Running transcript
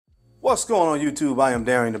What's going on YouTube? I am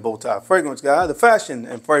Darian, the Bowtie Fragrance Guy, the fashion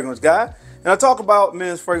and fragrance guy. And I talk about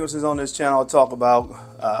men's fragrances on this channel. I talk about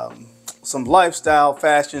some lifestyle,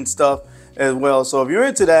 fashion stuff as well. So if you're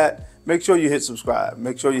into that, make sure you hit subscribe.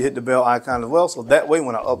 Make sure you hit the bell icon as well. So that way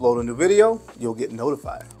when I upload a new video, you'll get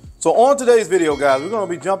notified. So on today's video, guys, we're going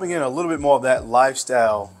to be jumping in a little bit more of that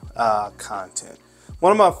lifestyle content.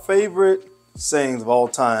 One of my favorite sayings of all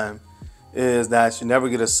time is that you never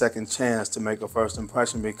get a second chance to make a first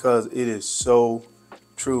impression, because it is so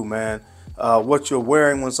true, man. What you're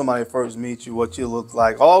wearing when somebody first meets you, what you look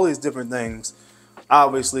like, all these different things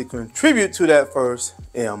obviously contribute to that first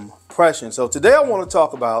impression. So today I want to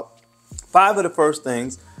talk about 5 of the first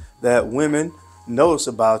things that women notice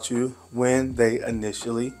about you when they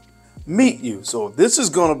initially meet you. So this is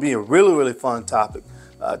going to be a really fun topic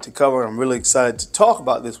to cover. I'm really excited to talk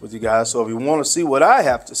about this with you guys. So if you want to see what I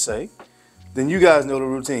have to say, then you guys know the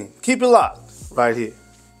routine. Keep it locked right here.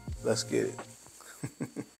 Let's get it.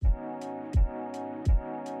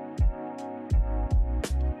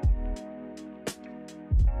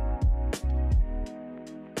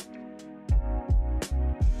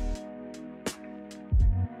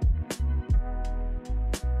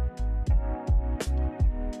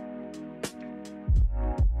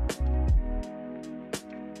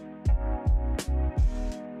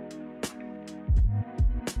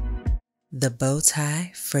 The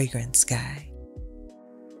Bowtie Fragrance Guy.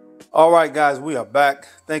 All right, guys, we are back.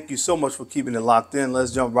 Thank you so much for keeping it locked in.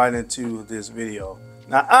 Let's jump right into this video.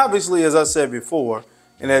 Now, obviously, as I said before,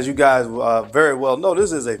 and as you guys very well know,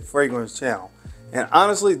 this is a fragrance channel. And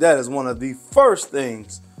honestly, that is one of the first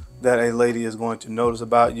things that a lady is going to notice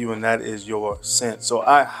about you, and that is your scent. So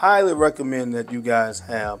I highly recommend that you guys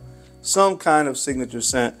have some kind of signature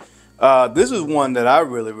scent. This is one that I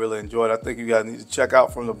really enjoyed. I think you guys need to check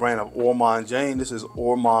out, from the brand of Ormond Jane. This is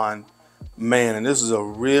Ormond Man, and this is a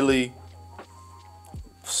really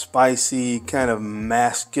spicy, kind of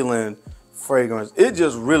masculine fragrance. It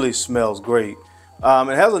just really smells great. It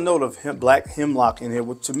has a note of black hemlock in here,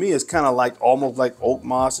 which to me is kind of like almost like oak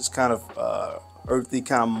moss. It's kind of earthy,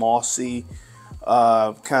 kind of mossy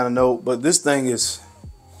kind of note. But this thing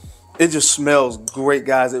it just smells great,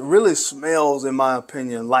 guys. It really smells, in my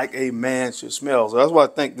opinion, like a man should smell. So that's why I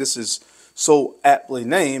think this is so aptly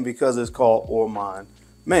named, because it's called Ormond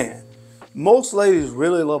Man. Most ladies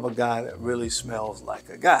really love a guy that really smells like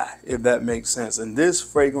a guy, if that makes sense. And this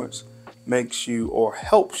fragrance makes you, or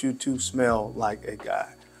helps you to smell like a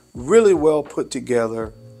guy. Really well put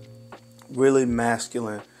together, really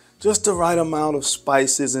masculine. Just the right amount of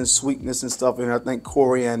spices and sweetness and stuff. And I think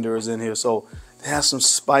coriander is in here, so it has some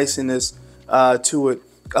spiciness to it.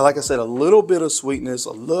 Like I said, a little bit of sweetness,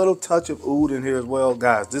 a little touch of oud in here as well.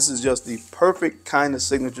 Guys, this is just the perfect kind of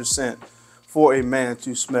signature scent for a man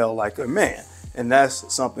to smell like a man. And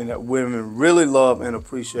that's something that women really love and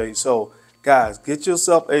appreciate. So guys, get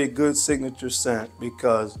yourself a good signature scent,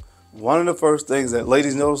 because one of the first things that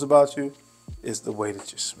ladies notice about you is the way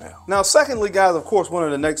that you smell. Now, secondly, guys, of course, one of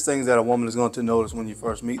the next things that a woman is going to notice when you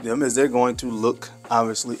first meet them is they're going to look,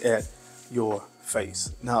 obviously, at your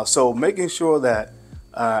face. Now, so making sure that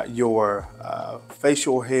your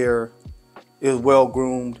facial hair is well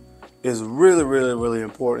groomed is really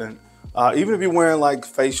important. Even if you're wearing like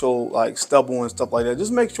facial like stubble and stuff like that,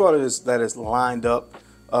 just make sure that it's lined up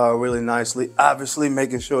really nicely. Obviously,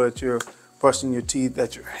 making sure that you're brushing your teeth,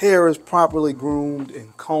 that your hair is properly groomed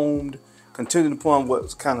and combed, contingent upon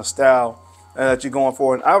what kind of style that you're going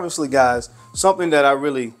for. And obviously, guys, something that I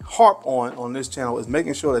really harp on this channel is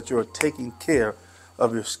making sure that you're taking care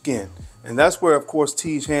of your skin. And that's where, of course,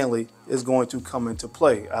 Tiege Hanley is going to come into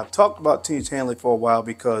play. I've talked about Tiege Hanley for a while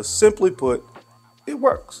because, simply put, it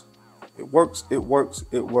works. It works, it works,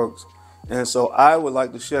 it works. And so I would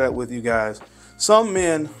like to share that with you guys. Some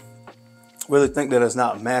men really think that it's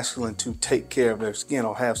not masculine to take care of their skin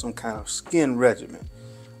or have some kind of skin regimen.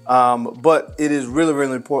 But it is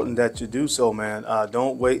really important that you do so, man.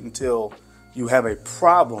 Don't wait until you have a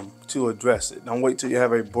problem to address it. Don't wait till you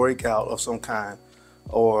have a breakout of some kind,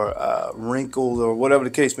 or wrinkles, or whatever the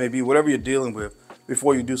case may be, whatever you're dealing with,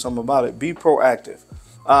 before you do something about it. Be proactive.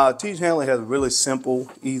 Tiege Hanley has a really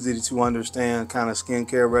simple, easy to understand kind of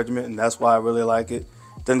skincare regimen, and that's why I really like it.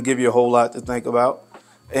 Doesn't give you a whole lot to think about.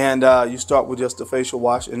 And you start with just the facial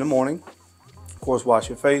wash in the morning. Of course, wash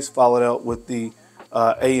your face, follow it out with the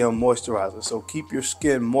AM moisturizer. So keep your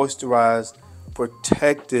skin moisturized,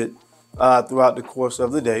 protected throughout the course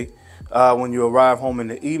of the day. When you arrive home in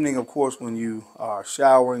the evening, of course, when you are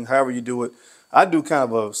showering, however you do it. I do kind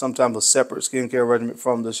of sometimes a separate skincare regimen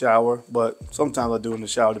from the shower, but sometimes I do in the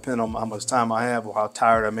shower, depending on how much time I have or how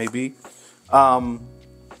tired I may be. But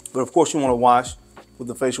of course, you want to wash with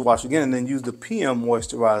the facial wash again, and then use the PM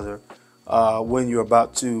moisturizer when you're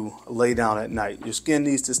about to lay down at night. Your skin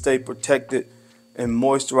needs to stay protected and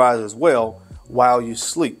moisturized as well while you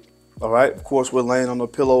sleep. All right. Of course, we're laying on the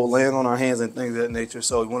pillow, laying on our hands and things of that nature.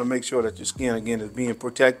 So you want to make sure that your skin, again, is being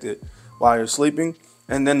protected while you're sleeping.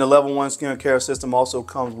 And then the level 1 skincare system also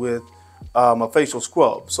comes with a facial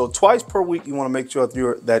scrub. So twice per week, you want to make sure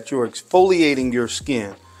that you're exfoliating your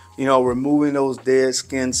skin. You know, removing those dead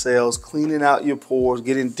skin cells, cleaning out your pores,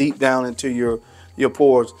 getting deep down into your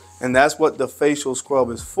pores. And that's what the facial scrub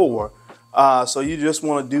is for. So you just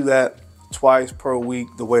want to do that twice per week.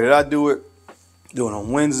 The way that I do it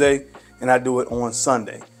on Wednesday, and I do it on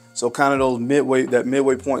Sunday. So kind of those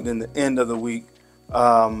midway point in the end of the week.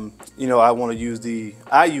 You know, I use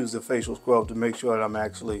the facial scrub to make sure that I'm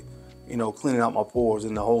actually, you know, cleaning out my pores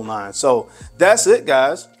in the whole nine. So that's it,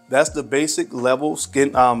 guys. That's the basic level 1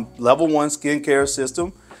 skincare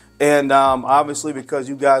system. And obviously, because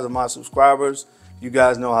you guys are my subscribers, you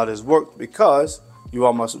guys know how this works. Because you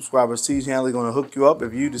are my subscribers, T's Handley going to hook you up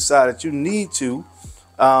if you decide that you need to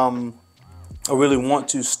or really want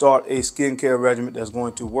to start a skincare regimen that's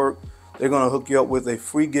going to work. They're going to hook you up with a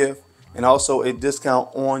free gift and also a discount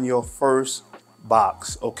on your first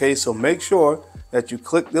box. Okay, so make sure that you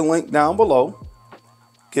click the link down below.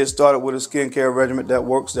 Get started with a skincare regimen that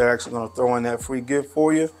works. They're actually going to throw in that free gift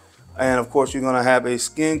for you. And of course, you're going to have a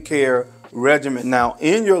skincare regimen now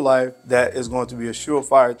in your life that is going to be a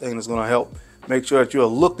surefire thing that's going to help make sure that you're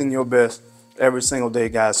looking your best every single day,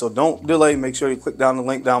 guys. So don't delay. Make sure you click down the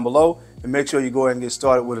link down below and make sure you go ahead and get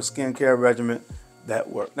started with a skincare regimen that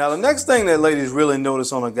works. Now, the next thing that ladies really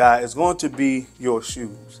notice on a guy is going to be your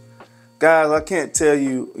shoes. Guys, I can't tell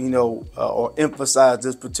you, or emphasize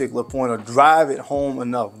this particular point or drive it home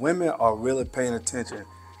enough. Women are really paying attention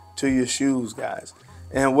to your shoes, guys.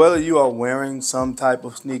 And whether you are wearing some type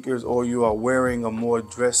of sneakers or you are wearing a more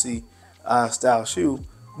dressy style shoe,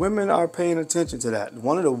 women are paying attention to that.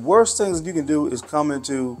 One of the worst things you can do is come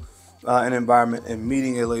into an environment and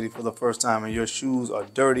meeting a lady for the first time and your shoes are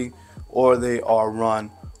dirty or they are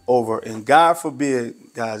run over. And God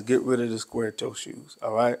forbid, guys, get rid of the square toe shoes,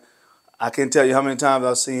 all right? I can't tell you how many times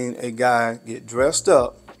I've seen a guy get dressed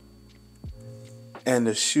up and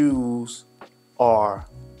the shoes are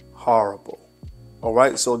horrible. All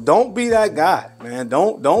right, so don't be that guy, man.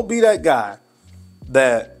 Don't be that guy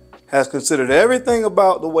that has considered everything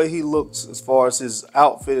about the way he looks as far as his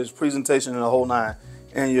outfit, his presentation, and the whole nine,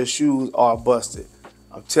 and your shoes are busted.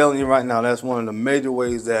 I'm telling you right now, that's one of the major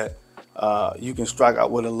ways that you can strike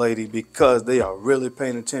out with a lady because they are really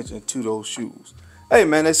paying attention to those shoes. Hey,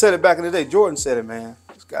 man, they said it back in the day. Jordan said it, man.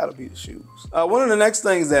 It's got to be the shoes. One of the next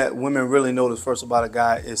things that women really notice first about a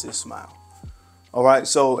guy is his smile. All right,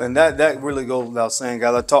 so, and that really goes without saying,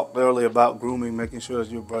 guys. I talked earlier about grooming, making sure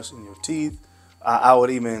that you're brushing your teeth. I would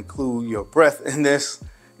even include your breath in this,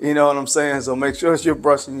 you know what I'm saying? So make sure that you're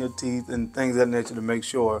brushing your teeth and things of that nature to make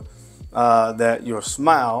sure that your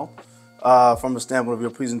smile, from the standpoint of your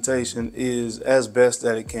presentation, is as best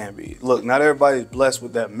that it can be. Look, not everybody's blessed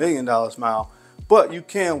with that $1 million smile, but you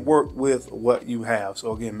can work with what you have.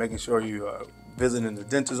 So again, making sure you are visiting the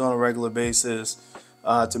dentist on a regular basis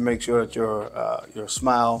to make sure that your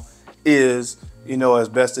smile is, as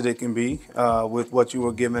best that it can be with what you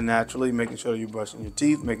were given naturally, making sure that you're brushing your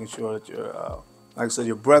teeth, making sure that your, like I said,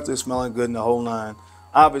 your breath is smelling good in the whole nine.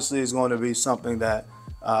 Obviously, it's going to be something that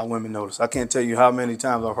women notice. I can't tell you how many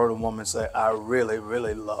times I've heard a woman say, I really,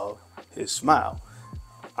 really love his smile.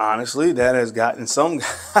 Honestly, that has gotten some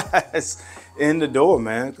guys in the door,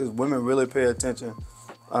 man, because women really pay attention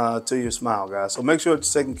to your smile, guys. So make sure that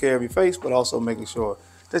you're taking care of your face, but also making sure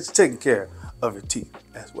that you're taking care of your teeth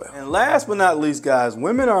as well. And last but not least, guys,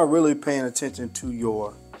 women are really paying attention to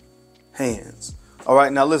your hands. All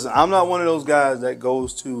right, now listen, I'm not one of those guys that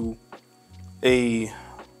goes to a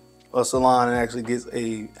salon and actually gets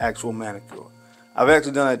a actual manicure. I've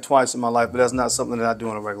actually done that twice in my life, but that's not something that I do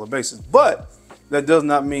on a regular basis. But that does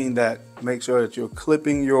not mean that make sure that you're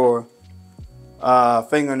clipping your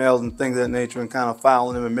fingernails and things of that nature and kind of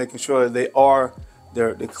filing them and making sure that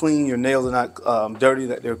they're clean. Your nails are not dirty,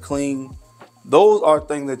 that they're clean. Those are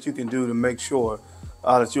things that you can do to make sure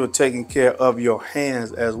that you're taking care of your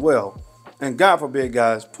hands as well. And God forbid,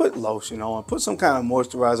 guys, put lotion on, put some kind of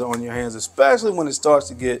moisturizer on your hands, especially when it starts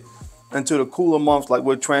to get into the cooler months like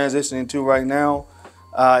we're transitioning to right now.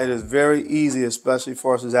 It is very easy, especially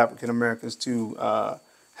for us as African Americans, to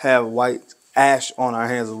have white ash on our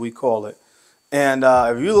hands, as we call it. And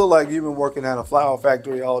if you look like you've been working at a flower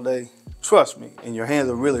factory all day, trust me, and your hands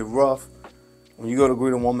are really rough, when you go to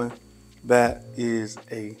greet a woman, that is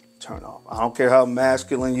a turnoff. I don't care how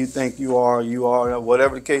masculine you think you are,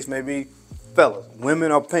 whatever the case may be. fellas,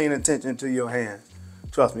 women are paying attention to your hands.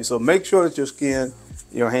 Trust me. So make sure that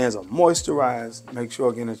your hands are moisturized. Make sure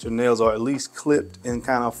again that your nails are at least clipped and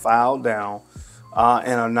kind of filed down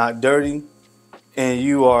and are not dirty, and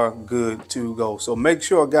you are good to go. So make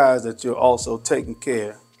sure, guys, that you're also taking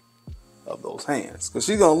care of those hands, because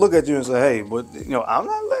she's gonna look at you and say, hey, but I'm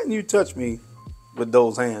not letting you touch me with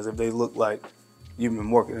those hands if they look like you've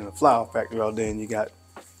been working in a flower factory all day and you got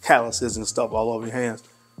calluses and stuff all over your hands.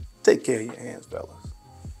 Take care of your hands, fellas.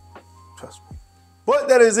 Trust me. But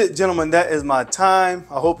that is it, gentlemen. That is my time.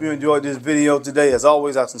 I hope you enjoyed this video today. As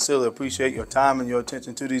always, I sincerely appreciate your time and your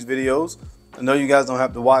attention to these videos. I know you guys don't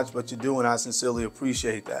have to watch, but you do, and I sincerely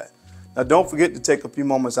appreciate that. Now, don't forget to take a few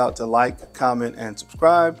moments out to like, comment, and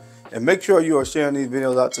subscribe. And make sure you are sharing these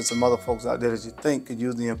videos out to some other folks out there that you think could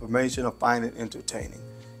use the information or find it entertaining.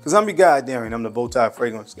 Because I'm your guy, Darren. I'm the Bowtie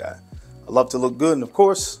Fragrance Guy. I love to look good, and of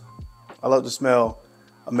course, I love to smell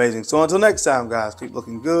amazing. So until next time, guys, keep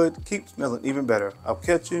looking good, keep smelling even better. I'll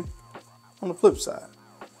catch you on the flip side.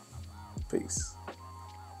 Peace.